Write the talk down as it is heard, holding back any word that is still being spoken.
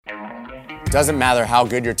Doesn't matter how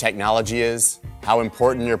good your technology is, how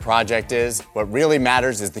important your project is, what really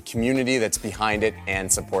matters is the community that's behind it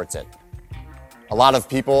and supports it. A lot of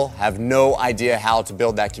people have no idea how to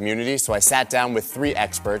build that community, so I sat down with 3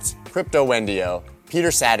 experts, CryptoWendyO,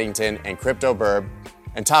 Peter Saddington, and CryptoBirb,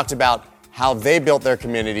 and talked about how they built their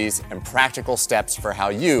communities and practical steps for how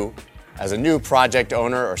you, as a new project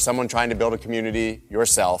owner or someone trying to build a community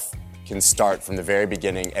yourself, can start from the very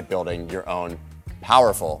beginning at building your own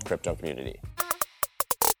powerful crypto community.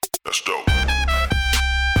 Let's go.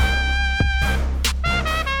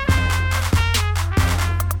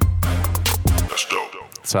 Let's go.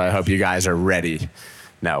 So I hope you guys are ready.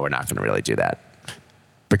 No, we're not going to really do that.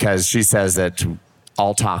 Because she says that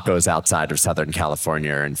all tacos outside of Southern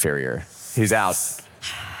California are inferior. He's out.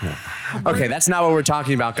 Yeah. Okay, that's not what we're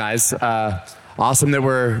talking about, guys. Awesome that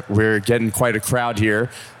we're getting quite a crowd here.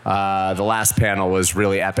 The last panel was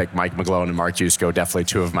really epic. Mike McGlone and Mark Yusko, definitely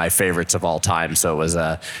 2 of my favorites of all time. So it was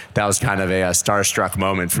that was kind of a starstruck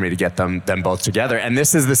moment for me to get them both together. And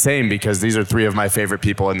this is the same because these are 3 of my favorite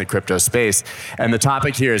people in the crypto space. And the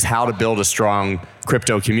topic here is how to build a strong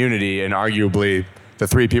crypto community. And arguably, the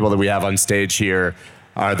 3 people that we have on stage here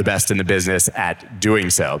are the best in the business at doing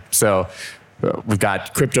so. So we've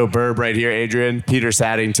got CryptoBirb right here, Adrian, Peter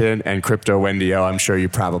Saddington, and CryptoWendyO. I'm sure you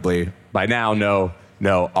probably by now know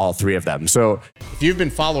all 3 of them. So if you've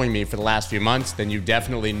been following me for the last few months, then you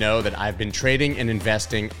definitely know that I've been trading and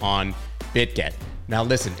investing on BitGet. Now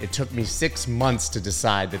listen, it took me 6 months to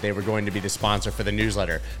decide that they were going to be the sponsor for the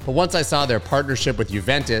newsletter. But once I saw their partnership with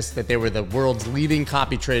Juventus, that they were the world's leading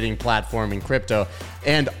copy trading platform in crypto,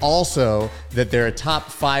 and also that they're a top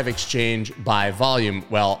 5 exchange by volume,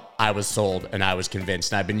 well, I was sold and I was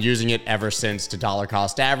convinced. And I've been using it ever since to dollar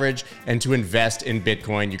cost average and to invest in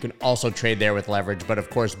Bitcoin. You can also trade there with leverage, but of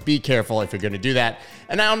course, be careful if you're going to do that.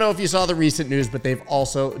 And I don't know if you saw the recent news, but they've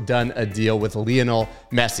also done a deal with Lionel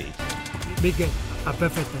Messi. BitGet, a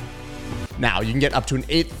perfect. Now, you can get up to an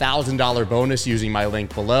 $8,000 bonus using my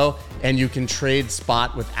link below, and you can trade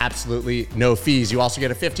spot with absolutely no fees. You also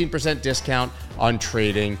get a 15% discount on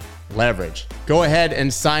trading leverage. Go ahead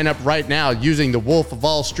and sign up right now using the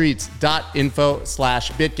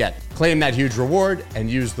wolfofallstreets.info/BitGet. Claim that huge reward and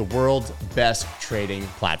use the world's best trading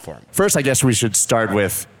platform. First, I guess we should start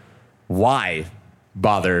with why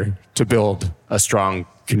bother to build a strong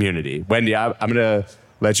community. Wendy, I'm going to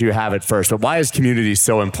let you have it first, but why is community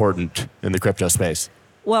so important in the crypto space?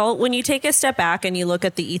 Well, when you take a step back and you look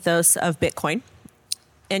at the ethos of Bitcoin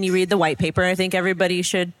and you read the white paper, I think everybody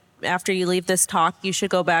should, after you leave this talk, you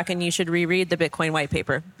should go back and you should reread the Bitcoin white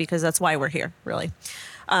paper because that's why we're here, really.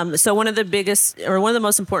 So one of the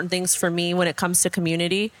most important things for me when it comes to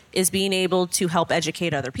community is being able to help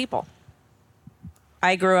educate other people.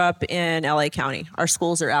 I grew up in LA County. Our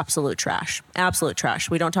schools are absolute trash. Absolute trash.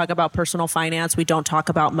 We don't talk about personal finance. We don't talk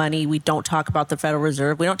about money. We don't talk about the Federal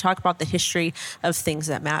Reserve. We don't talk about the history of things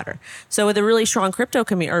that matter. So with a really strong crypto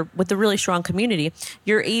community, or with a really strong community,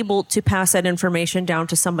 you're able to pass that information down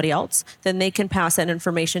to somebody else. Then they can pass that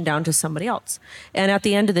information down to somebody else. And at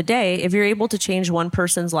the end of the day, if you're able to change one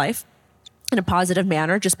person's life in a positive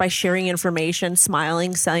manner, just by sharing information,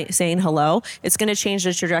 smiling, saying hello, it's going to change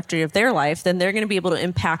the trajectory of their life. Then they're going to be able to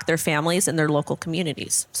impact their families and their local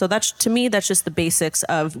communities. So to me, that's just the basics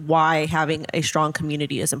of why having a strong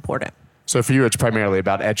community is important. So for you, it's primarily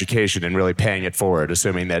about education and really paying it forward,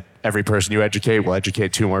 assuming that every person you educate will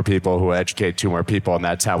educate 2 more people who will educate 2 more people, and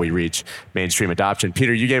that's how we reach mainstream adoption.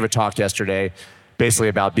 Peter, you gave a talk yesterday basically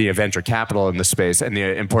about being a venture capital in the space and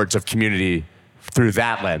the importance of community through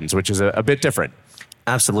that lens, which is a bit different.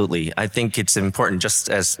 Absolutely. I think it's important, just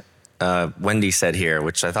as Wendy said here,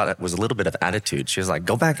 which I thought was a little bit of attitude. She was like,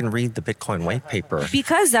 go back and read the Bitcoin white paper.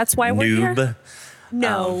 Because that's why we're Noob. here.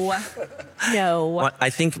 No. Well, I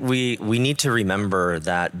think we need to remember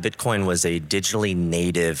that Bitcoin was a digitally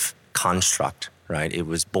native construct, right? It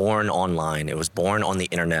was born online. It was born on the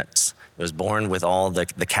internet. It was born with all the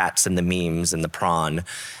cats and the memes and the prawn.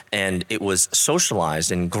 And it was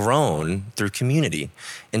socialized and grown through community.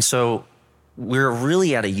 And so we're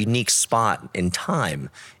really at a unique spot in time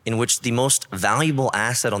in which the most valuable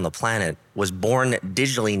asset on the planet was born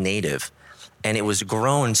digitally native. And it was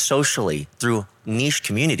grown socially through niche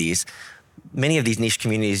communities. Many of these niche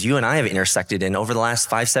communities you and I have intersected in over the last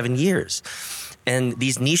 5-7 years. And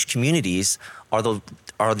these niche communities are the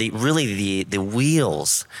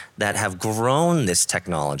wheels that have grown this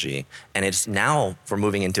technology. And it's now we're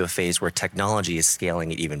moving into a phase where technology is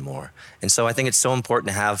scaling it even more. And so I think it's so important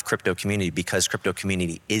to have crypto community because crypto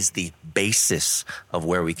community is the basis of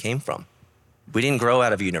where we came from. We didn't grow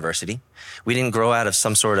out of a university. We didn't grow out of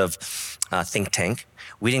some sort of think tank.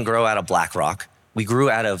 We didn't grow out of BlackRock. We grew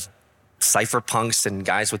out of cypherpunks and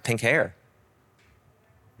guys with pink hair.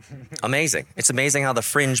 Amazing. It's amazing how the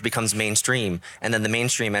fringe becomes mainstream, and then the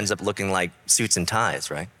mainstream ends up looking like suits and ties,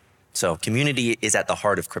 right? So community is at the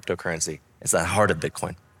heart of cryptocurrency. It's at the heart of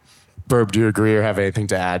Bitcoin. Birb, do you agree or have anything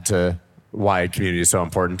to add to why community is so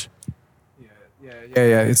important?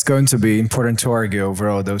 Yeah. It's going to be important to argue over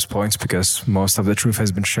all those points because most of the truth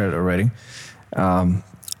has been shared already.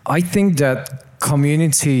 I think that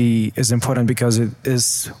community is important because it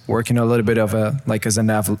is working a little bit of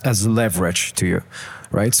as a leverage to you,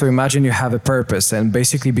 right? So imagine you have a purpose, and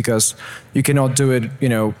basically because you cannot do it,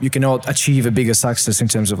 you cannot achieve a bigger success in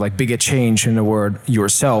terms of like bigger change in the world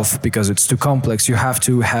yourself because it's too complex. You have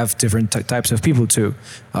to have different types of people to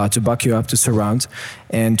back you up, to surround.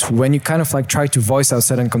 And when you kind of like try to voice out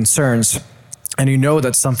certain concerns, and you know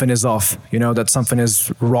that something is off, that something is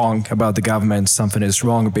wrong about the government, something is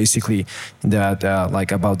wrong basically that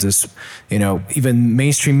like about this, even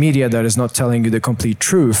mainstream media that is not telling you the complete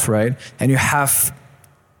truth, right? And you have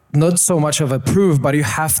not so much of a proof, but you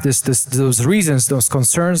have those reasons, those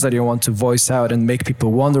concerns that you want to voice out and make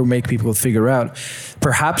people wonder, make people figure out.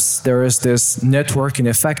 Perhaps there is this networking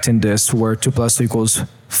effect in this where 2 + 2 =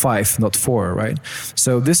 5, not 4, right?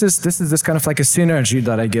 So this is this kind of like a synergy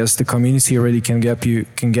that I guess the community already can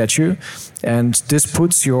get you, and this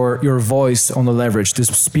puts your voice on the leverage. This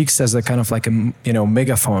speaks as a kind of like a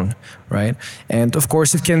megaphone, right? And of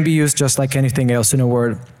course, it can be used just like anything else in a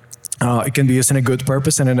word. It can be used in a good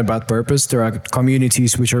purpose and in a bad purpose. There are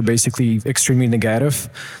communities which are basically extremely negative,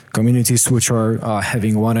 communities which are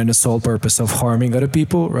having one and a sole purpose of harming other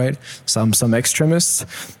people, right? Some extremists.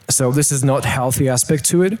 So this is not healthy aspect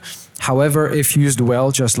to it. However, if used well,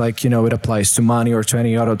 just like it applies to money or to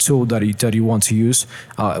any other tool that you want to use,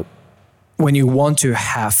 when you want to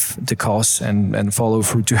have the cause and follow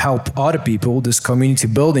through to help other people, this community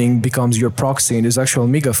building becomes your proxy and this actual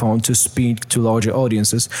megaphone to speak to larger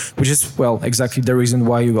audiences, which is, well, exactly the reason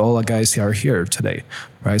why you all guys are here today,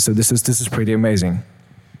 right? So this is pretty amazing.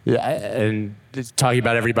 Yeah, and talking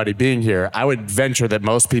about everybody being here, I would venture that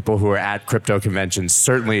most people who are at crypto conventions,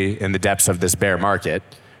 certainly in the depths of this bear market,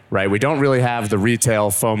 right? We don't really have the retail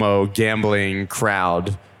FOMO gambling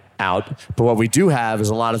crowd out, but what we do have is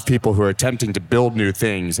a lot of people who are attempting to build new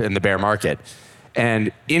things in the bear market.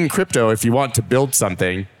 And in crypto, if you want to build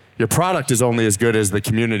something, your product is only as good as the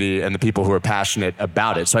community and the people who are passionate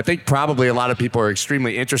about it. So I think probably a lot of people are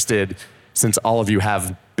extremely interested, since all of you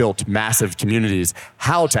have built massive communities,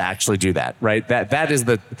 how to actually do that, right? That is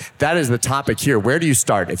the topic here. Where do you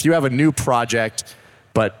start? If you have a new project,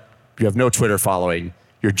 but you have no Twitter following,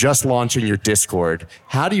 you're just launching your Discord,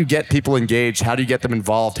 how do you get people engaged? How do you get them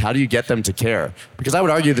involved? How do you get them to care? Because I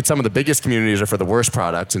would argue that some of the biggest communities are for the worst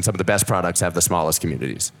products, and some of the best products have the smallest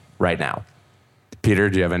communities right now. Peter,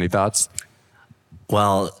 do you have any thoughts?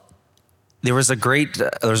 Well, there was a great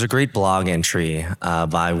blog entry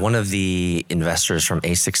by one of the investors from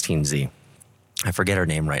A16Z. I forget her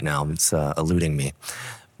name right now. It's eluding me.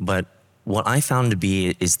 But what I found to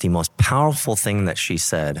be is the most powerful thing that she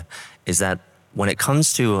said is that when it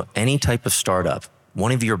comes to any type of startup,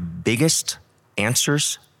 one of your biggest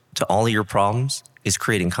answers to all of your problems is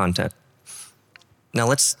creating content. Now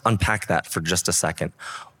let's unpack that for just a second.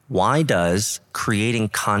 Why does creating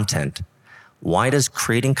content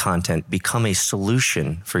become a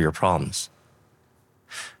solution for your problems?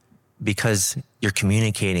 Because you're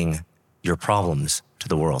communicating your problems to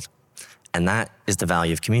the world. And that is the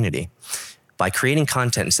value of community. By creating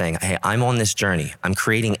content and saying, hey, I'm on this journey. I'm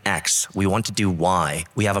creating X. We want to do Y.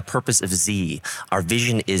 We have a purpose of Z. Our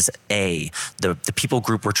vision is A. The people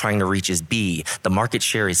group we're trying to reach is B. The market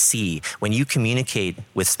share is C. When you communicate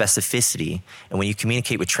with specificity and when you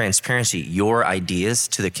communicate with transparency, your ideas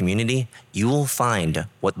to the community, you will find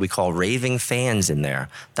what we call raving fans in there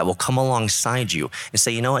that will come alongside you and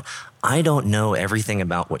say, you know what? I don't know everything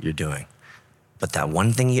about what you're doing, but that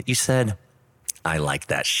one thing that you said, I like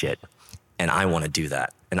that shit. And I want to do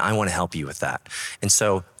that. And I want to help you with that. And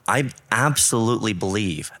so I absolutely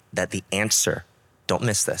believe that the answer, don't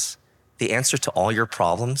miss this, the answer to all your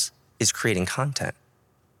problems is creating content.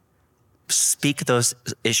 Speak those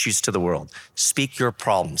issues to the world. Speak your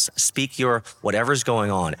problems. Speak your whatever's going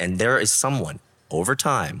on. And there is someone over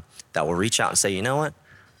time that will reach out and say, you know what?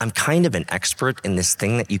 I'm kind of an expert in this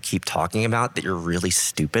thing that you keep talking about that you're really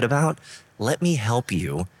stupid about. Let me help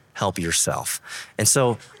you help yourself. And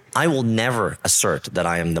so I will never assert that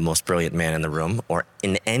I am the most brilliant man in the room or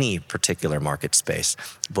in any particular market space.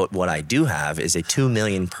 But what I do have is a 2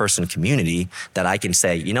 million person community that I can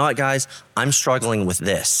say, you know what, guys, I'm struggling with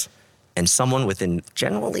this. And someone within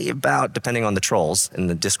generally about, depending on the trolls in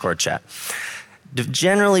the Discord chat,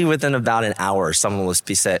 Generally, within about an hour, someone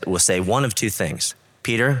will say one of two things.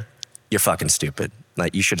 Peter, you're fucking stupid.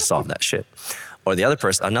 Like, you should have solved that shit. Or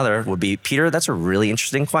another would be, Peter, that's a really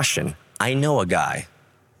interesting question. I know a guy.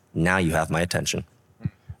 Now you have my attention.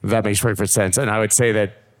 That makes perfect sense. And I would say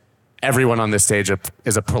that everyone on this stage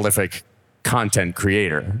is a prolific content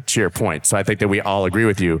creator, to your point. So I think that we all agree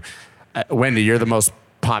with you. Wendy, you're the most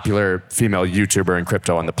popular female YouTuber in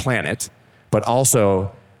crypto on the planet, but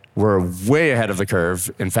also we're way ahead of the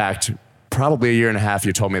curve. In fact, probably a year and a half,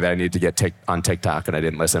 you told me that I needed to get on TikTok, and I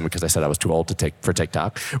didn't listen because I said I was too old for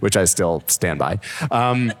TikTok, which I still stand by.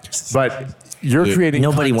 But you're creating...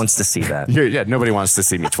 Nobody wants to see that. Yeah, nobody wants to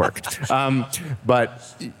see me twerk.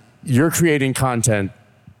 But you're creating content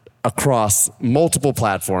across multiple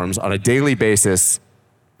platforms on a daily basis,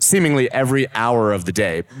 seemingly every hour of the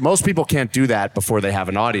day. Most people can't do that before they have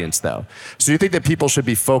an audience, though. So you think that people should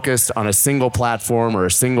be focused on a single platform or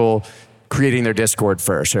creating their Discord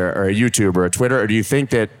first, or a YouTube or a Twitter? Or do you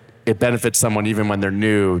think that it benefits someone even when they're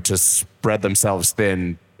new to spread themselves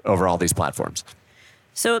thin over all these platforms?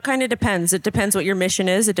 So it kind of depends. It depends what your mission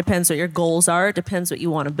is. It depends what your goals are. It depends what you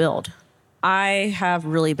want to build. I have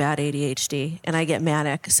really bad ADHD and I get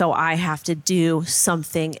manic, so I have to do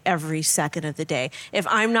something every second of the day. If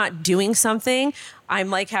I'm not doing something, I'm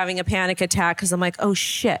like having a panic attack because I'm like, oh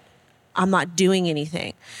shit, I'm not doing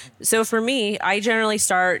anything. So for me, I generally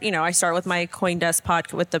start with my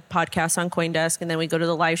CoinDesk with the podcast on CoinDesk, and then we go to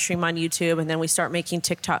the live stream on YouTube, and then we start making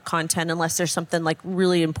TikTok content unless there's something like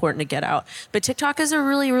really important to get out. But TikTok is a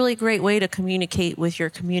really, really great way to communicate with your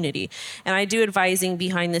community. And I do advising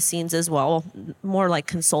behind the scenes as well, more like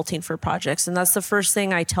consulting for projects. And that's the first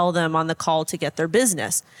thing I tell them on the call to get their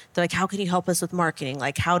business. They're like, how can you help us with marketing?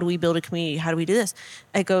 Like, how do we build a community? How do we do this?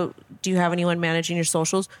 I go, do you have anyone managing your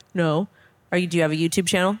socials? No. Do you have a YouTube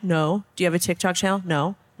channel? No. Do you have a TikTok channel?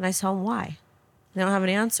 No. And I tell them why. They don't have an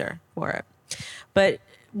answer for it. But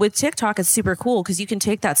with TikTok, it's super cool because you can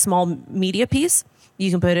take that small media piece,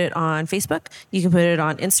 you can put it on Facebook, you can put it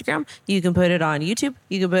on Instagram, you can put it on YouTube,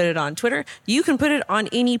 you can put it on Twitter, you can put it on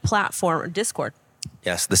any platform or Discord.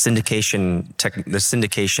 Yes, the syndication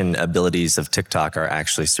abilities of TikTok are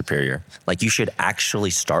actually superior. Like, you should actually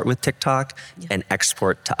start with TikTok and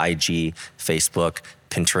export to IG, Facebook,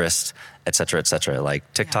 Pinterest, et cetera, et cetera.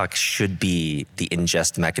 Like, TikTok should be the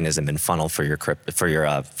ingest mechanism and funnel for your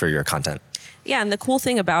content. Yeah, and the cool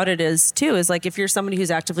thing about it is like, if you're somebody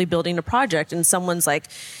who's actively building a project and someone's like,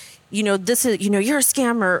 this is, you're a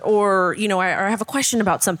scammer, or, I have a question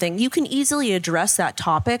about something, you can easily address that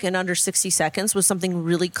topic in under 60 seconds with something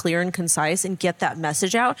really clear and concise and get that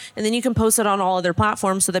message out. And then you can post it on all other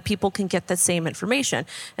platforms so that people can get the same information.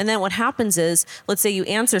 And then what happens is, let's say you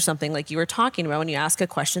answer something like you were talking about when you ask a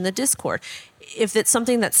question in the Discord. If it's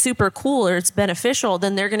something that's super cool or it's beneficial,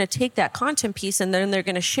 then they're going to take that content piece and then they're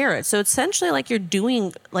going to share it. So it's essentially like you're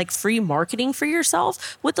doing like free marketing for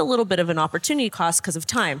yourself with a little bit of an opportunity cost because of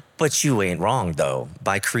time. But you ain't wrong, though.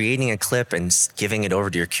 By creating a clip and giving it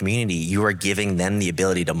over to your community, you are giving them the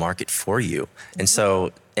ability to market for you. And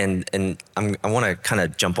so, I want to kind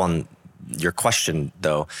of jump on your question,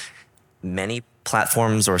 though. Many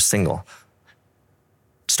platforms are single.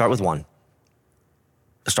 Start with one.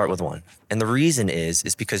 And the reason is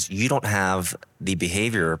because you don't have the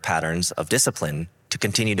behavior patterns of discipline to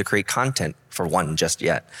continue to create content for one just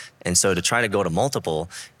yet. And so to try to go to multiple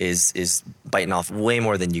is biting off way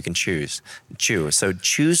more than you can chew. So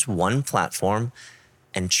choose one platform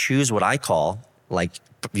and choose what I call, like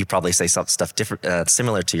you probably say stuff different,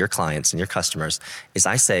 similar to your clients and your customers, is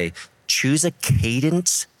I say, choose a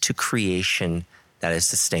cadence to creation that is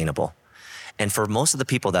sustainable. And for most of the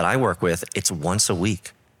people that I work with, it's once a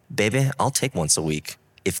week. Baby, I'll take once a week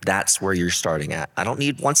if that's where you're starting at. I don't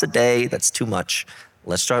need once a day. That's too much.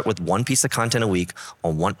 Let's start with one piece of content a week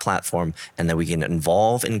on one platform, and then we can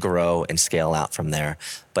evolve and grow and scale out from there.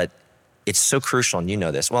 But it's so crucial, and you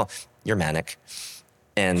know this. Well, you're manic.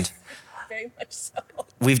 And Very much so.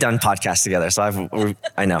 We've done podcasts together, so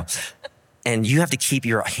I know. And you have to keep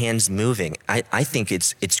your hands moving. I think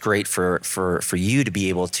it's great for you to be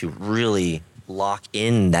able to really lock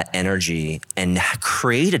in that energy and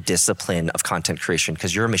create a discipline of content creation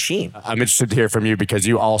because you're a machine. I'm interested to hear from you because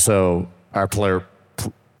you also are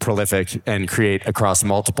prolific and create across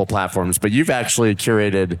multiple platforms, but you've actually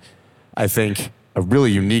curated, I think, a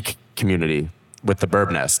really unique community with the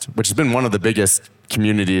Birb Nest, which has been one of the biggest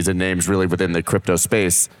communities and names really within the crypto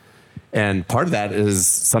space. And part of that is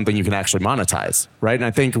something you can actually monetize, right? And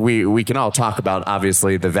I think we can all talk about,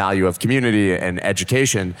 obviously, the value of community and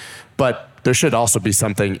education, but there should also be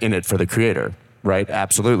something in it for the creator, right?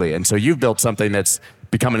 Absolutely. And so you've built something that's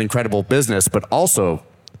become an incredible business, but also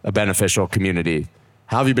a beneficial community.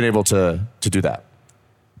 How have you been able to do that?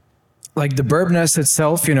 Like the Birb Nest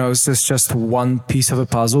itself, is just one piece of a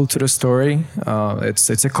puzzle to the story.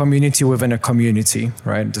 It's a community within a community,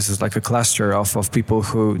 right? This is like a cluster of people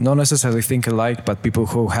who not necessarily think alike, but people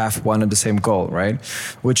who have one and the same goal, right?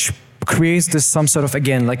 Which creates this some sort of,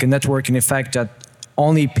 again, like a networking effect that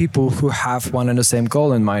only people who have one and the same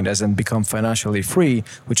goal in mind, as in become financially free,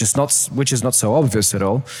 which is not so obvious at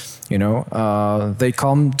all. They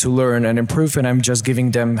come to learn and improve, and I'm just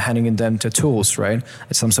handing them the tools, right?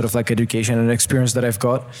 It's some sort of like education and experience that I've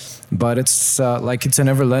got, but it's it's a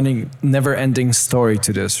never-ending story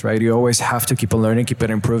to this, right? You always have to keep on learning, keep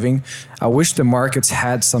on improving. I wish the markets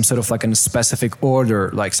had some sort of like a specific order,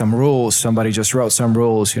 like some rules. Somebody just wrote some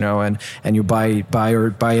rules, and you buy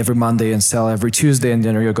every Monday and sell every Tuesday, and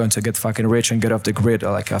then you're going to get fucking rich and get off the grid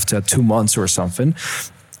like after 2 months or something.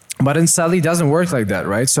 But in sadly, it doesn't work like that,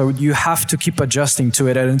 right? So you have to keep adjusting to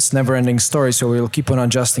it, and it's never-ending story. So we'll keep on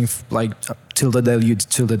adjusting till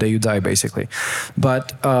the day you die, basically.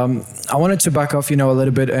 But I wanted to back off, a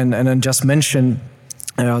little bit, and then just mention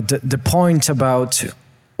the point about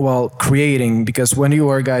creating, because when you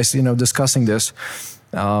were guys, discussing this,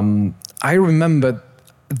 I remember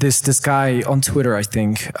this guy on Twitter, I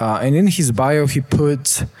think, and in his bio he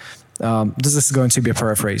put, this is going to be a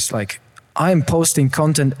paraphrase, like, I'm posting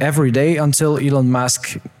content every day until Elon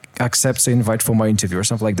Musk accepts the invite for my interview or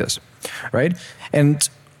something like this, right? And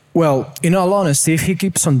well, in all honesty, if he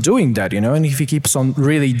keeps on doing that, and if he keeps on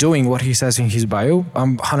really doing what he says in his bio,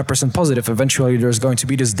 I'm 100% positive eventually there's going to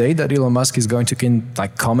be this day that Elon Musk is going to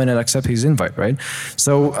come in and accept his invite, right?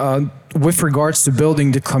 So with regards to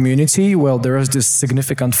building the community, well, there is this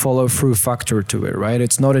significant follow-through factor to it, right?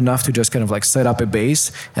 It's not enough to just kind of like set up a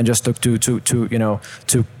base and just talk to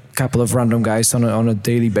couple of random guys on a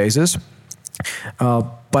daily basis.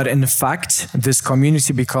 But in fact, this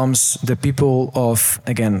community becomes the people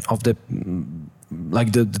the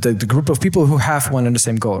group of people who have one and the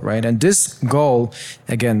same goal, right? And this goal,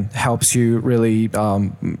 again, helps you really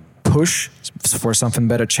push for something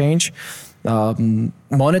better change.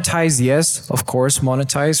 Monetize, yes, of course,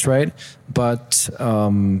 monetize, right? But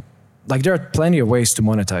there are plenty of ways to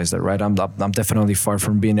monetize that, right? I'm definitely far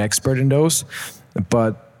from being an expert in those,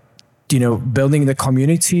 but building the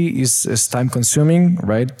community is time consuming,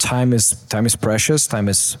 right? Time is precious. Time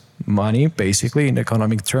is money, basically, in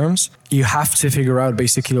economic terms. You have to figure out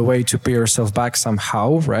basically a way to pay yourself back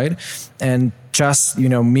somehow, right? And just,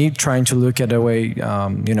 me trying to look at a way,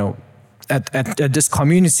 at this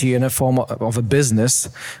community in a form of a business,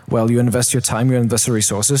 well, you invest your time, you invest your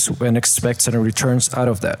resources, and expect certain returns out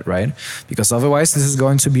of that, right? Because otherwise, this is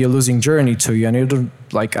going to be a losing journey to you. And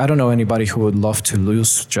I don't know anybody who would love to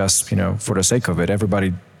lose just, for the sake of it.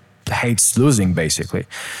 Everybody hates losing, basically.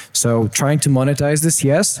 So trying to monetize this,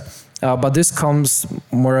 yes. But this comes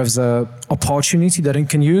more as an opportunity that it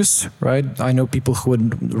can use, right? I know people who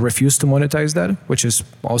would refuse to monetize that, which is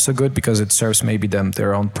also good because it serves maybe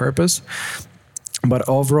their own purpose. But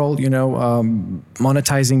overall,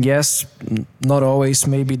 monetizing, yes, not always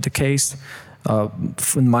maybe the case.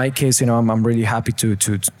 In my case, I'm really happy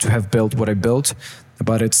to have built what I built.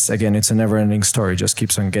 But it's a never-ending story. It just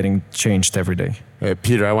keeps on getting changed every day.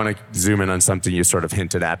 Peter, I want to zoom in on something you sort of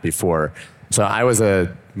hinted at before. So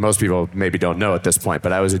most people maybe don't know at this point,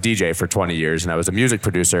 but I was a DJ for 20 years and I was a music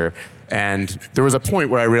producer. And there was a point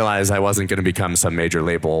where I realized I wasn't going to become some major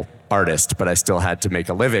label artist, but I still had to make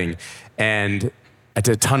a living. And I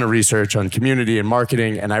did a ton of research on community and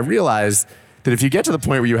marketing. And I realized that if you get to the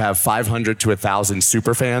point where you have 500 to 1,000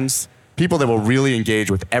 super fans, people that will really engage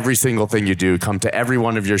with every single thing you do, come to every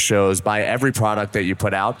one of your shows, buy every product that you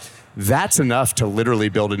put out, that's enough to literally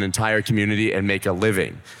build an entire community and make a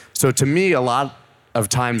living. So to me, a lot of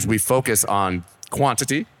times we focus on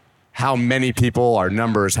quantity, how many people, our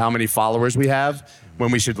numbers, how many followers we have,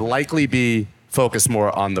 when we should likely be focused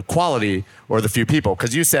more on the quality or the few people.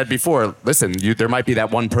 Because you said before, listen, there might be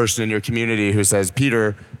that one person in your community who says,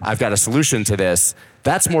 Peter, I've got a solution to this.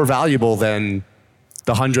 That's more valuable than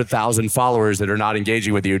the 100,000 followers that are not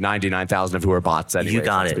engaging with you, 99,000 of who are bots anyway.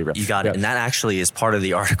 You got it. And that actually is part of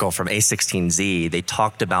the article from A16Z. They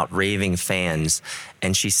talked about raving fans.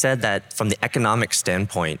 And she said that from the economic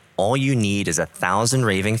standpoint, all you need is 1,000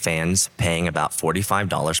 raving fans paying about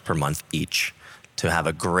 $45 per month each to have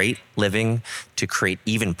a great living, to create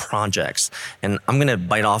even projects. And I'm going to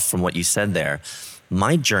bite off from what you said there.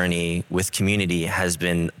 My journey with community has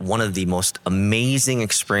been one of the most amazing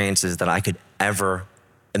experiences that I could ever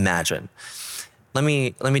imagine. Let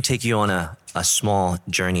me take you on a small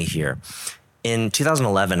journey here. In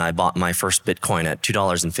 2011, I bought my first Bitcoin at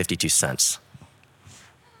 $2.52.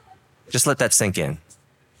 Just let that sink in.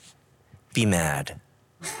 be mad.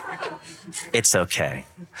 It's okay,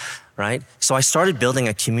 right? So I started building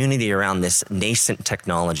a community around this nascent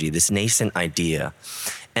technology, this nascent idea.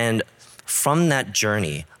 And from that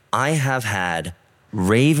journey, I have had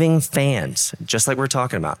raving fans, just like we're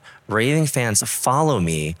talking about, raving fans follow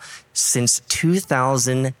me since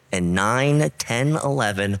 2009, 10,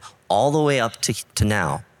 11, all the way up to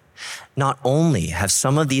now. Not only have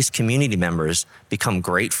some of these community members become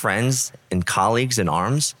great friends and colleagues in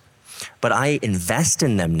arms, but I invest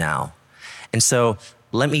in them now. And so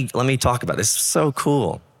let me talk about this. It's so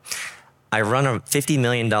cool. I run a $50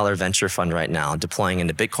 million venture fund right now, deploying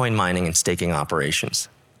into Bitcoin mining and staking operations.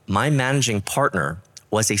 My managing partner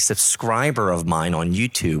was a subscriber of mine on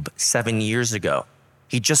YouTube 7 years ago.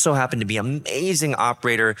 He just so happened to be an amazing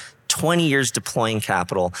operator, 20 years deploying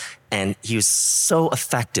capital, and he was so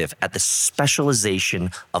effective at the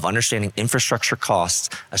specialization of understanding infrastructure costs,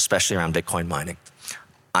 especially around Bitcoin mining.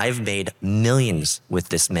 I've made millions with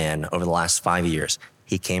this man over the last 5 years.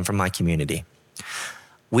 He came from my community.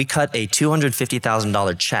 We cut a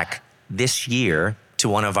 $250,000 check this year to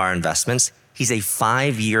one of our investments. He's a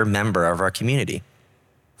 5-year member of our community.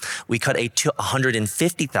 We cut a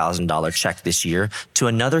 $150,000 check this year to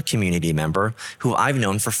another community member who I've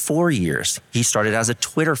known for 4 years. He started as a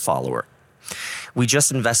Twitter follower. We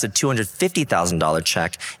just invested $250,000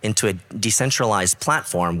 check into a decentralized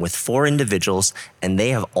platform with 4 individuals, and they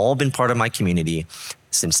have all been part of my community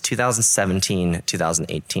since 2017,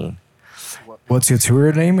 2018. What's your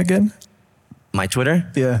Twitter name again? My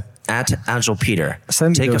Twitter? Yeah. @AgilePeter.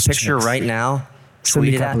 Send me Take a those picture checks. right now, Send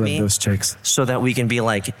tweet me it a at couple me of those checks. so that we can be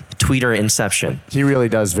like Tweeter Inception. He really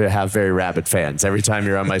does have very rabid fans. Every time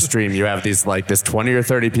you're on my stream, you have these like this 20 or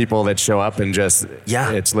 30 people that show up and just,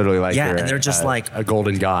 it's literally like, and they're just like a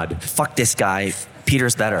golden god. Fuck this guy,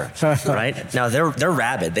 Peter's better, right? Now they're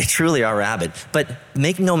rabid, they truly are rabid. But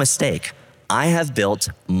make no mistake, I have built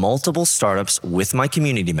multiple startups with my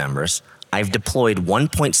community members. I've deployed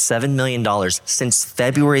 $1.7 million since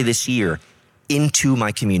February this year into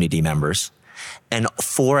my community members. And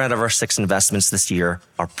 4 out of our 6 investments this year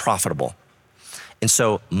are profitable. And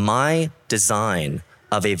so my design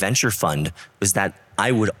of a venture fund was that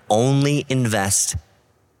I would only invest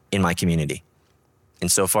in my community. And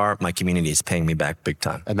so far, my community is paying me back big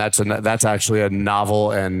time. And that's actually a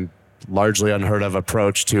novel and largely unheard of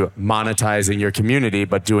approach to monetizing your community,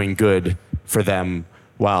 but doing good for them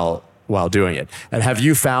while doing it. And have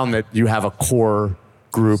you found that you have a core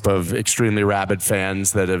group of extremely rabid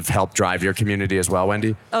fans that have helped drive your community as well,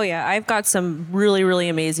 Wendy? Oh yeah, I've got some really, really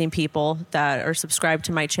amazing people that are subscribed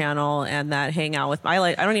to my channel and that hang out with me.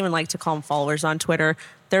 I don't even like to call them followers on Twitter.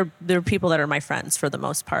 They're people that are my friends for the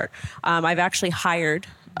most part. I've actually hired,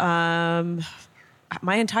 my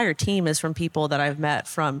entire team is from people that I've met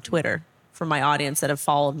from Twitter, from my audience that have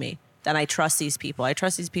followed me. And I trust these people. I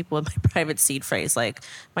trust these people with my private seed phrase. Like,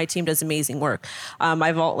 my team does amazing work.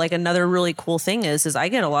 Another really cool thing is I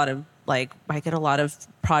get a lot of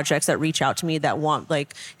projects that reach out to me that want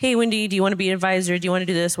like, hey, Wendy, do you want to be an advisor? Do you want to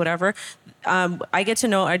do this? Whatever.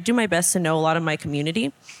 I do my best to know a lot of my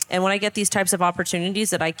community. And when I get these types of opportunities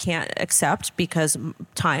that I can't accept because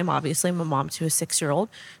time, obviously, I'm a mom to a 6-year-old.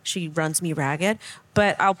 She runs me ragged.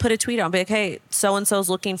 But I'll put a tweet out and be like, hey, so-and-so's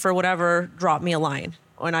looking for whatever, drop me a line.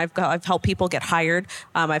 And I've helped people get hired.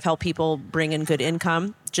 I've helped people bring in good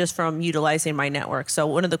income just from utilizing my network. So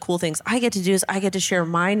one of the cool things I get to do is I get to share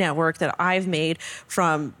my network that I've made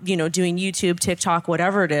from, doing YouTube, TikTok,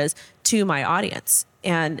 whatever it is, to my audience.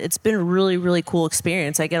 And it's been a really, really cool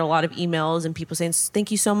experience. I get a lot of emails and people saying,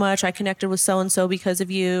 thank you so much. I connected with so-and-so because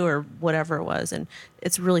of you, or whatever it was. And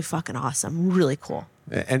it's really fucking awesome. Really cool.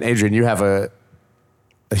 And Adrian, you have a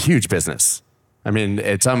huge business. I mean,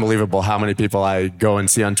 it's unbelievable how many people I go and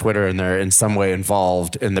see on Twitter and they're in some way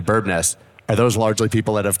involved in the Birb Nest. Are those largely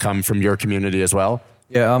people that have come from your community as well?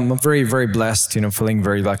 Yeah, I'm very, very blessed, feeling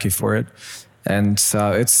very lucky for it. And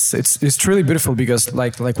it's truly beautiful because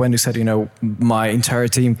like Wendy said, my entire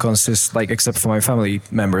team consists, except for my family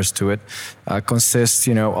members to it, consists,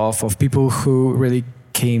 of people who really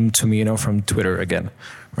came to me, from Twitter again.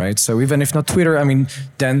 Right. So even if not Twitter,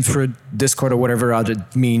 then through Discord or whatever other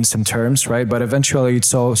means and terms, right? But eventually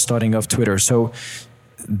it's all starting off Twitter. So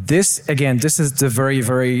this is the very,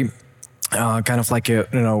 very kind of like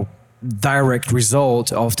a, direct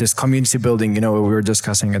result of this community building, we were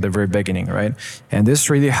discussing at the very beginning, right? And this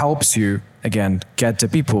really helps you, again, get the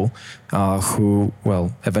people who,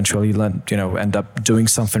 eventually, end up doing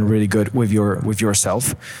something really good with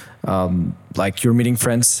yourself. Like you're meeting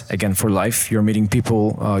friends again for life. You're meeting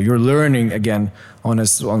people. You're learning again on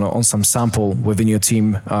some sample within your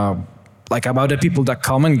team like about the people that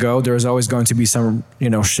come and go, there's always going to be some,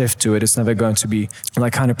 shift to it. It's never going to be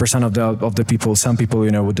like 100% of the people. Some people,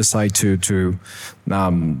 would decide to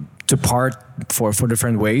part for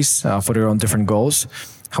different ways, for their own different goals.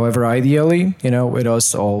 However, ideally, it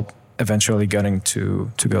is all eventually getting to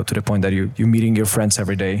go to the point that you're meeting your friends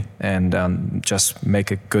every day and just make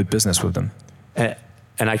a good business with them.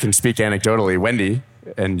 And I can speak anecdotally, Wendy,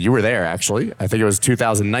 and you were there actually. I think it was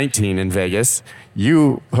 2019 in Vegas.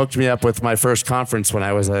 You hooked me up with my first conference when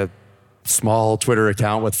I was a small Twitter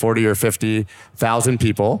account with 40 or 50,000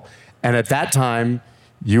 people. And at that time,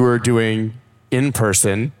 you were doing in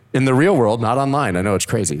person, in the real world, not online. I know it's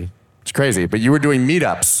crazy. It's crazy. But you were doing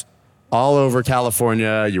meetups all over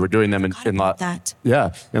California. You were doing them in Las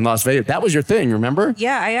Vegas. That was your thing, remember?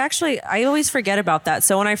 Yeah, I always forget about that.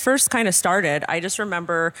 So when I first kind of started, I just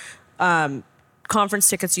remember conference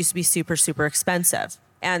tickets used to be super, super expensive.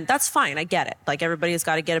 And that's fine. I get it. Like everybody's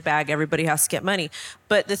got to get a bag. Everybody has to get money.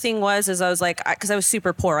 But the thing was, I was like, because I was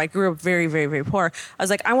super poor. I grew up very, very, very poor. I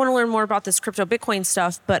was like, I want to learn more about this crypto Bitcoin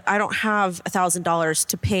stuff, but I don't have $1,000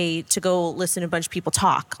 to pay to go listen to a bunch of people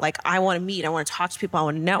talk. Like I want to meet. I want to talk to people. I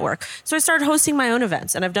want to network. So I started hosting my own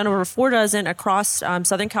events, and I've done over 4 dozen across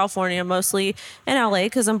Southern California, mostly in LA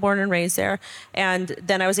because I'm born and raised there. And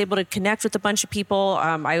then I was able to connect with a bunch of people.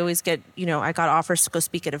 I always get, I got offers to go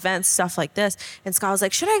speak at events, stuff like this. And Scott was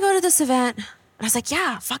like, should I go to this event? And I was like,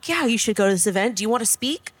 yeah, fuck yeah, you should go to this event. Do you want to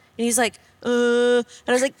speak? And he's like, and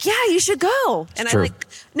I was like, yeah, you should go. And I'm like,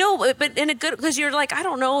 no, but in a good, because you're like, I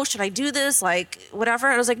don't know, should I do this? Like, whatever.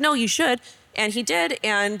 And I was like, no, you should. And he did.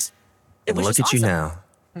 And it was look at awesome. you now.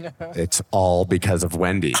 It's all because of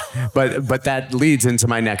Wendy. But that leads into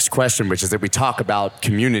my next question, which is that we talk about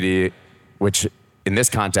community, which in this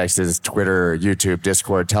context is Twitter, YouTube,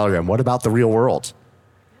 Discord, Telegram. What about the real world?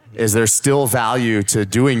 Is there still value to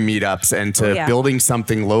doing meetups and to building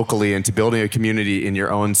something locally and to building a community in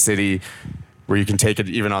your own city where you can take it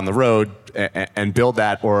even on the road and build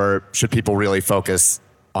that, or should people really focus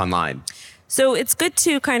online? So it's good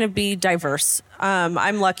to kind of be diverse.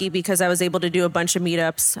 I'm lucky because I was able to do a bunch of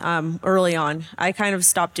meetups early on. I kind of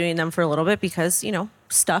stopped doing them for a little bit because,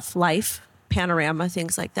 stuff, life, panorama,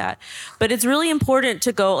 things like that. But it's really important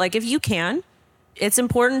to go, like if you can, it's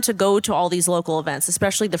important to go to all these local events,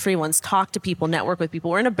 especially the free ones, talk to people, network with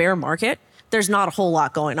people. We're in a bear market. There's not a whole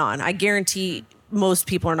lot going on. I guarantee most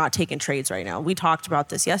people are not taking trades right now. We talked about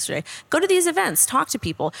this yesterday. Go to these events, talk to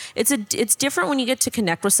people. It's different when you get to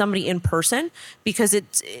connect with somebody in person because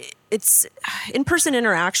it's in-person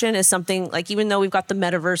interaction is something like, even though we've got the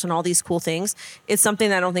metaverse and all these cool things, it's something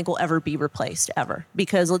that I don't think will ever be replaced ever.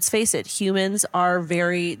 Because let's face it, humans are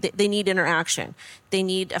they need interaction. They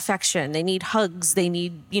need affection. They need hugs. They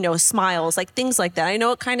need, smiles, like things like that. I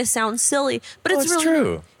know it kind of sounds silly, but it's really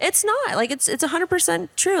true. It's not. Like it's 100%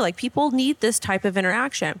 true. Like people need this type of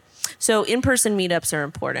interaction. So in-person meetups are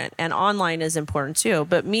important and online is important too.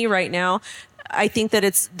 But me right now, I think that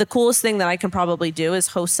it's the coolest thing that I can probably do is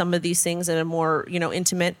host some of these things in a more,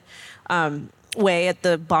 intimate way at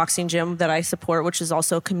the boxing gym that I support, which is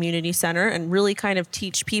also a community center, and really kind of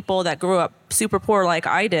teach people that grew up super poor like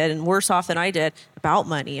I did and worse off than I did about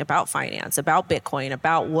money, about finance, about Bitcoin,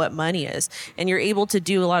 about what money is. And you're able to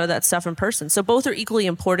do a lot of that stuff in person. So both are equally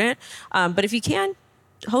important. But if you can,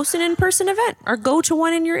 host an in-person event or go to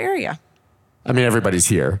one in your area. I mean, everybody's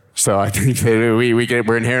here, so I think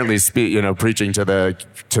we're inherently preaching to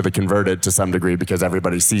the converted to some degree because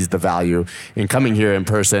everybody sees the value in coming here in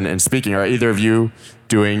person and speaking. Are either of you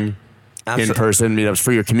doing in-person meetups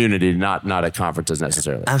for your community, not at conferences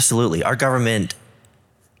necessarily? Absolutely. Our government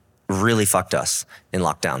really fucked us in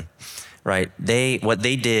lockdown, right? What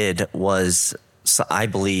they did was, I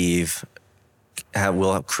believe,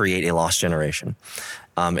 will create a lost generation,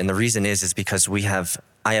 and the reason is because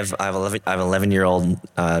I have an 11-year-old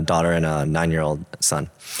daughter and a 9-year-old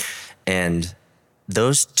son. And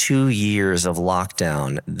those 2 years of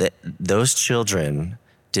lockdown, those children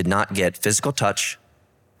did not get physical touch,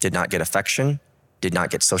 did not get affection, did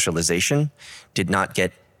not get socialization, did not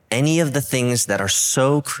get any of the things that are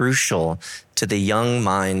so crucial to the young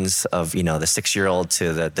minds of, the 6-year-old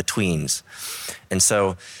to the tweens. And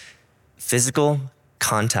so physical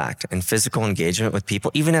contact and physical engagement with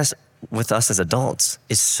people, even with us as adults,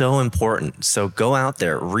 is so important. So go out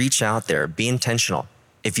there, reach out there, be intentional.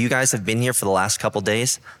 If you guys have been here for the last couple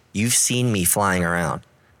days, you've seen me flying around.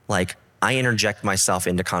 Like, I interject myself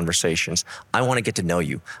into conversations. I want to get to know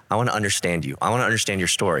you. I want to understand you. I want to understand your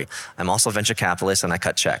story. I'm also a venture capitalist and I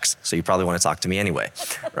cut checks. So you probably want to talk to me anyway,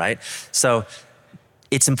 right? So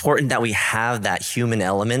it's important that we have that human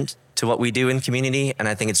element to what we do in community. And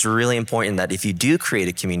I think it's really important that if you do create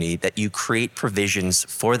a community, that you create provisions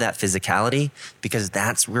for that physicality, because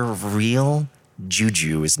that's where real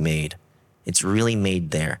juju is made. It's really made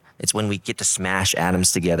there. It's when we get to smash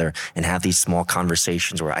atoms together and have these small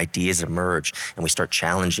conversations where ideas emerge and we start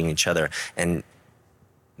challenging each other. And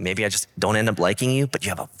maybe I just don't end up liking you, but you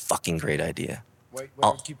have a fucking great idea. Why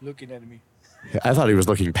you keep looking at me? I thought he was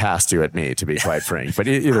looking past you at me, to be quite frank. But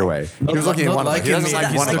either way, he was looking at one of us. He doesn't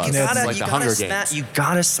like one of us. It's like the Hunger Games. You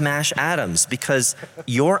gotta smash atoms, because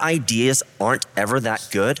your ideas aren't ever that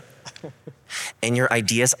good, and your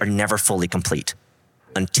ideas are never fully complete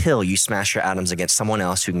until you smash your atoms against someone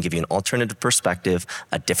else who can give you an alternative perspective,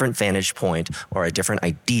 a different vantage point, or a different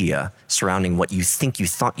idea surrounding what you think you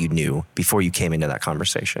thought you knew before you came into that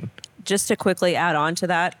conversation. Just to quickly add on to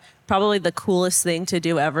that, probably the coolest thing to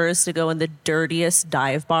do ever is to go in the dirtiest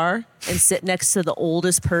dive bar and sit next to the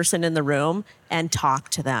oldest person in the room and talk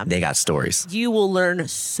to them. They got stories. You will learn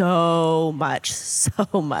so much,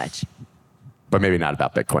 so much. But maybe not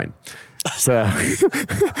about Bitcoin. So,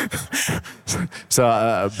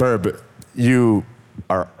 Birb, you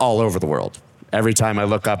are all over the world. Every time I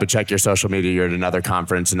look up and check your social media, you're at another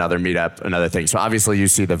conference, another meetup, another thing. So obviously you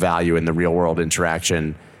see the value in the real world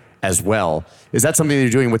interaction as well. Is that something that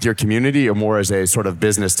you're doing with your community, or more as a sort of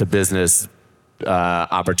business to business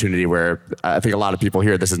opportunity where I think a lot of people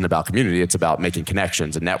here, this isn't about community, it's about making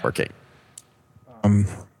connections and networking?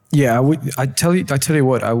 Yeah, I tell you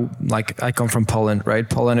what, I come from Poland, right?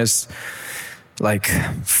 Poland is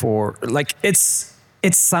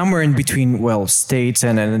it's somewhere in between, well, States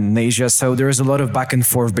and Asia. So there's a lot of back and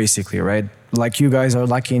forth basically, right? Like you guys are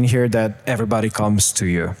lucky in here that everybody comes to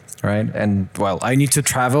you, right? And well, I need to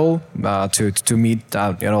travel to meet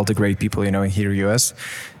all the great people, here in US.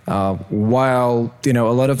 While, a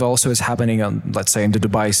lot of also is happening on, let's say, in the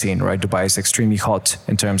Dubai scene, right? Dubai is extremely hot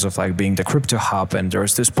in terms of being the crypto hub. And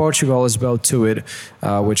there's this Portugal as well to it,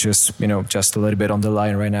 which is, just a little bit on the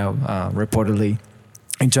line right now, reportedly,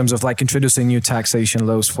 in terms of introducing new taxation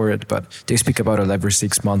laws for it. But they speak about it every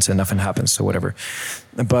 6 months and nothing happens, so whatever.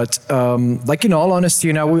 But in all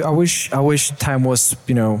honesty, I wish time was,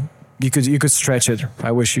 you could stretch it.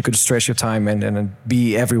 I wish you could stretch your time and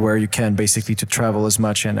be everywhere you can, basically, to travel as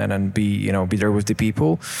much and be there with the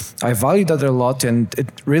people. I value that a lot, and it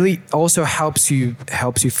really also helps you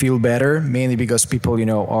feel better, mainly because people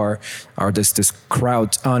are this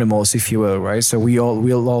crowd animals, if you will, right? So we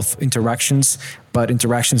love interactions, but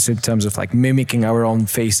interactions in terms of mimicking our own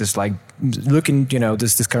faces, looking,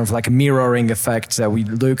 this kind of a mirroring effect that we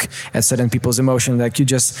look at certain people's emotion, you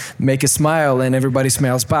just make a smile and everybody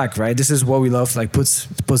smiles back, right? This is what we love, puts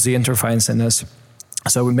the endorphins in us.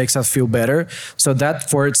 So it makes us feel better. So that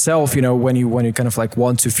for itself, when you kind of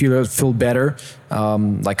want to feel better,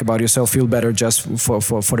 about yourself, feel better just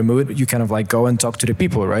for the mood, you kind of go and talk to the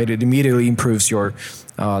people, right? It immediately improves your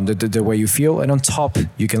the way you feel, and on top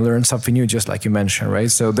you can learn something new, just like you mentioned,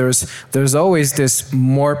 right? So there's always this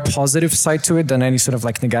more positive side to it than any sort of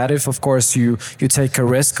negative. Of course, you take a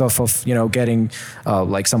risk of getting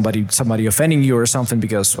somebody offending you or something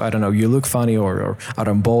because, I don't know, you look funny or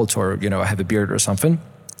I'm bald or I have a beard or something.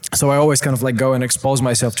 So I always kind of go and expose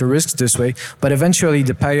myself to risks this way. But eventually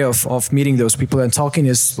the payoff of meeting those people and talking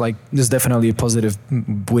is definitely a positive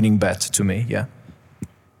winning bet to me. Yeah.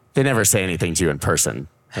 They never say anything to you in person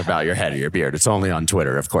about your head or your beard. It's only on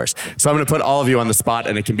Twitter, of course. So I'm going to put all of you on the spot,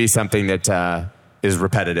 and it can be something that is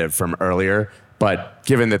repetitive from earlier. But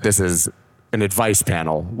given that this is an advice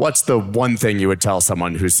panel, what's the one thing you would tell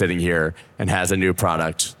someone who's sitting here and has a new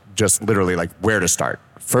product, just literally where to start?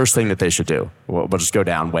 First thing that they should do. We'll just go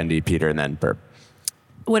down, Wendy, Peter, and then Birb.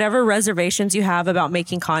 Whatever reservations you have about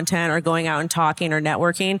making content or going out and talking or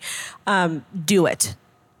networking, do it.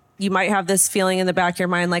 You might have this feeling in the back of your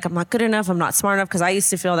mind, I'm not good enough, I'm not smart enough, because I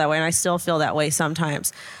used to feel that way, and I still feel that way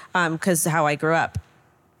sometimes, because how I grew up.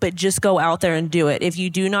 But just go out there and do it. If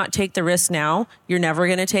you do not take the risk now, you're never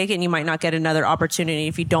going to take it, and you might not get another opportunity.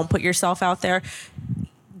 If you don't put yourself out there,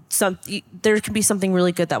 there can be something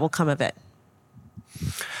really good that will come of it.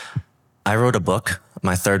 I wrote a book,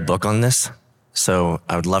 my third book on this, so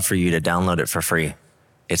I would love for you to download it for free.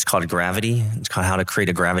 It's called Gravity. It's called How to Create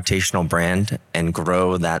a Gravitational Brand and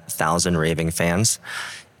Grow That 1,000 Raving Fans.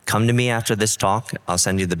 Come to me after this talk. I'll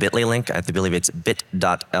send you the bit.ly link. I believe it's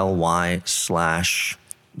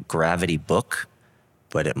bit.ly/gravitybook,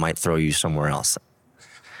 but it might throw you somewhere else.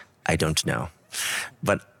 I don't know.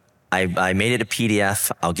 But I made it a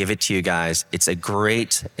PDF. I'll give it to you guys. It's a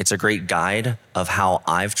great guide of how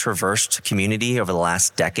I've traversed community over the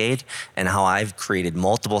last decade and how I've created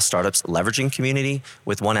multiple startups leveraging community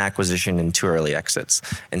with one acquisition and 2 early exits.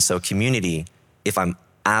 And so community, if I'm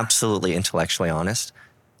absolutely intellectually honest,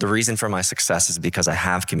 the reason for my success is because I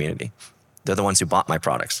have community. They're the ones who bought my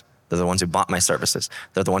products. They're the ones who bought my services.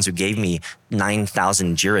 They're the ones who gave me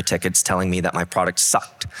 9,000 Jira tickets telling me that my product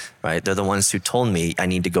sucked, right? They're the ones who told me I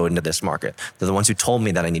need to go into this market. They're the ones who told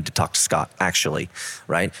me that I need to talk to Scott, actually,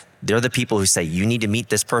 right? They're the people who say, you need to meet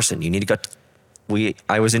this person. You need to go.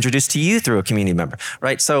 I was introduced to you through a community member,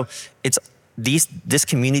 right? So it's this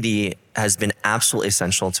community has been absolutely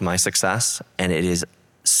essential to my success, and it is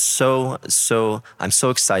I'm so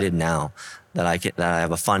excited now that I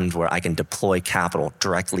have a fund where I can deploy capital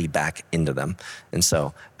directly back into them. And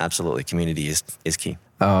so absolutely, community is key.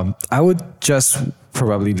 I would just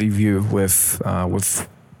probably leave you with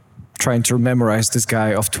trying to memorize this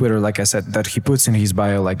guy off Twitter, like I said, that he puts in his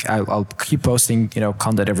bio, like I'll keep posting,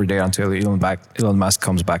 content every day until Elon Musk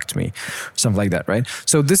comes back to me, something like that, right?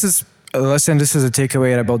 So this is a lesson, this is a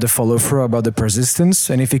takeaway about the follow through, about the persistence.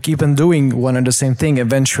 And if you keep on doing one and the same thing,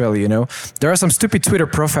 eventually, there are some stupid Twitter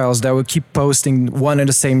profiles that will keep posting one and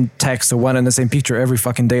the same text or one and the same picture every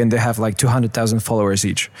fucking day, and they have like 200,000 followers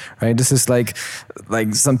each, right? This is like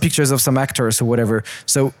some pictures of some actors or whatever.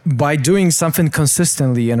 So by doing something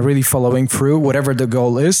consistently and really following through, whatever the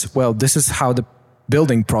goal is, well, this is how the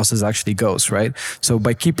building process actually goes, right? So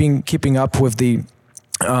by keeping up with the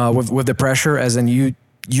pressure, as in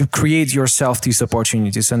you create yourself these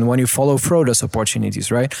opportunities, and when you follow through those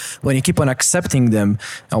opportunities, right, when you keep on accepting them,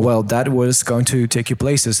 well, that was going to take you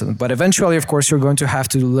places. But eventually, of course, you're going to have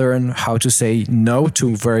to learn how to say no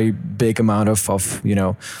to very big amount of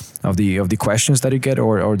the questions that you get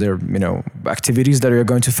or the activities that you're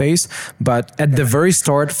going to face. But at the very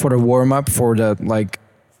start, for the warm up, for the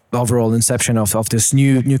overall inception of this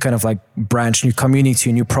new kind of branch, new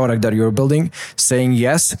community, new product that you're building, saying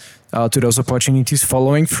yes to those opportunities,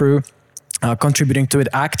 following through, contributing to it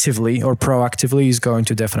actively or proactively is going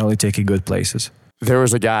to definitely take you good places. There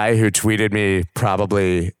was a guy who tweeted me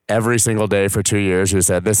probably every single day for 2 years who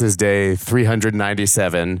said, this is day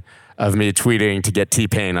 397 of me tweeting to get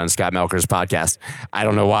T-Pain on Scott Melker's podcast. I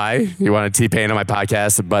don't know why you wanted T-Pain on my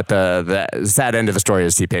podcast, but the sad end of the story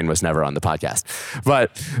is T-Pain was never on the podcast.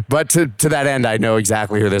 But to that end, I know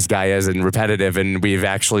exactly who this guy is, and repetitive, and we've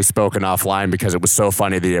actually spoken offline because it was so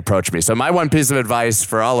funny that he approached me. So my one piece of advice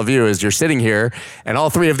for all of you is, you're sitting here, and all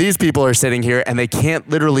three of these people are sitting here, and they can't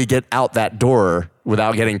literally get out that door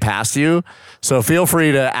without getting past you. So feel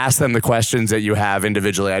free to ask them the questions that you have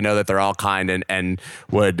individually. I know that they're all kind and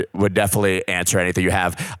would definitely answer anything you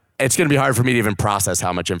have. It's going to be hard for me to even process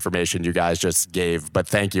how much information you guys just gave, but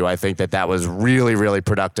thank you. I think that was really, really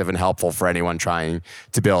productive and helpful for anyone trying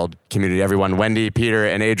to build community. Everyone, Wendy, Peter,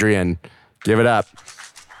 and Adrian, give it up.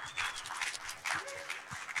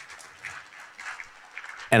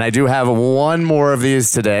 And I do have one more of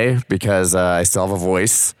these today because I still have a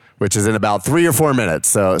voice, which is in about 3 or 4 minutes.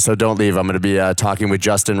 So don't leave. I'm going to be talking with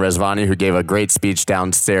Justin Rezvani, who gave a great speech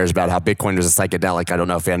downstairs about how Bitcoin was a psychedelic. I don't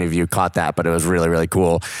know if any of you caught that, but it was really, really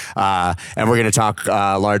cool. And we're going to talk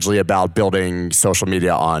largely about building social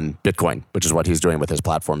media on Bitcoin, which is what he's doing with his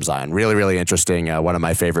platform, Zion. Really, really interesting. One of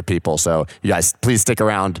my favorite people. So you guys, please stick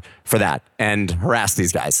around for that and harass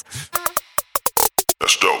these guys.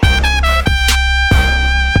 That's dope.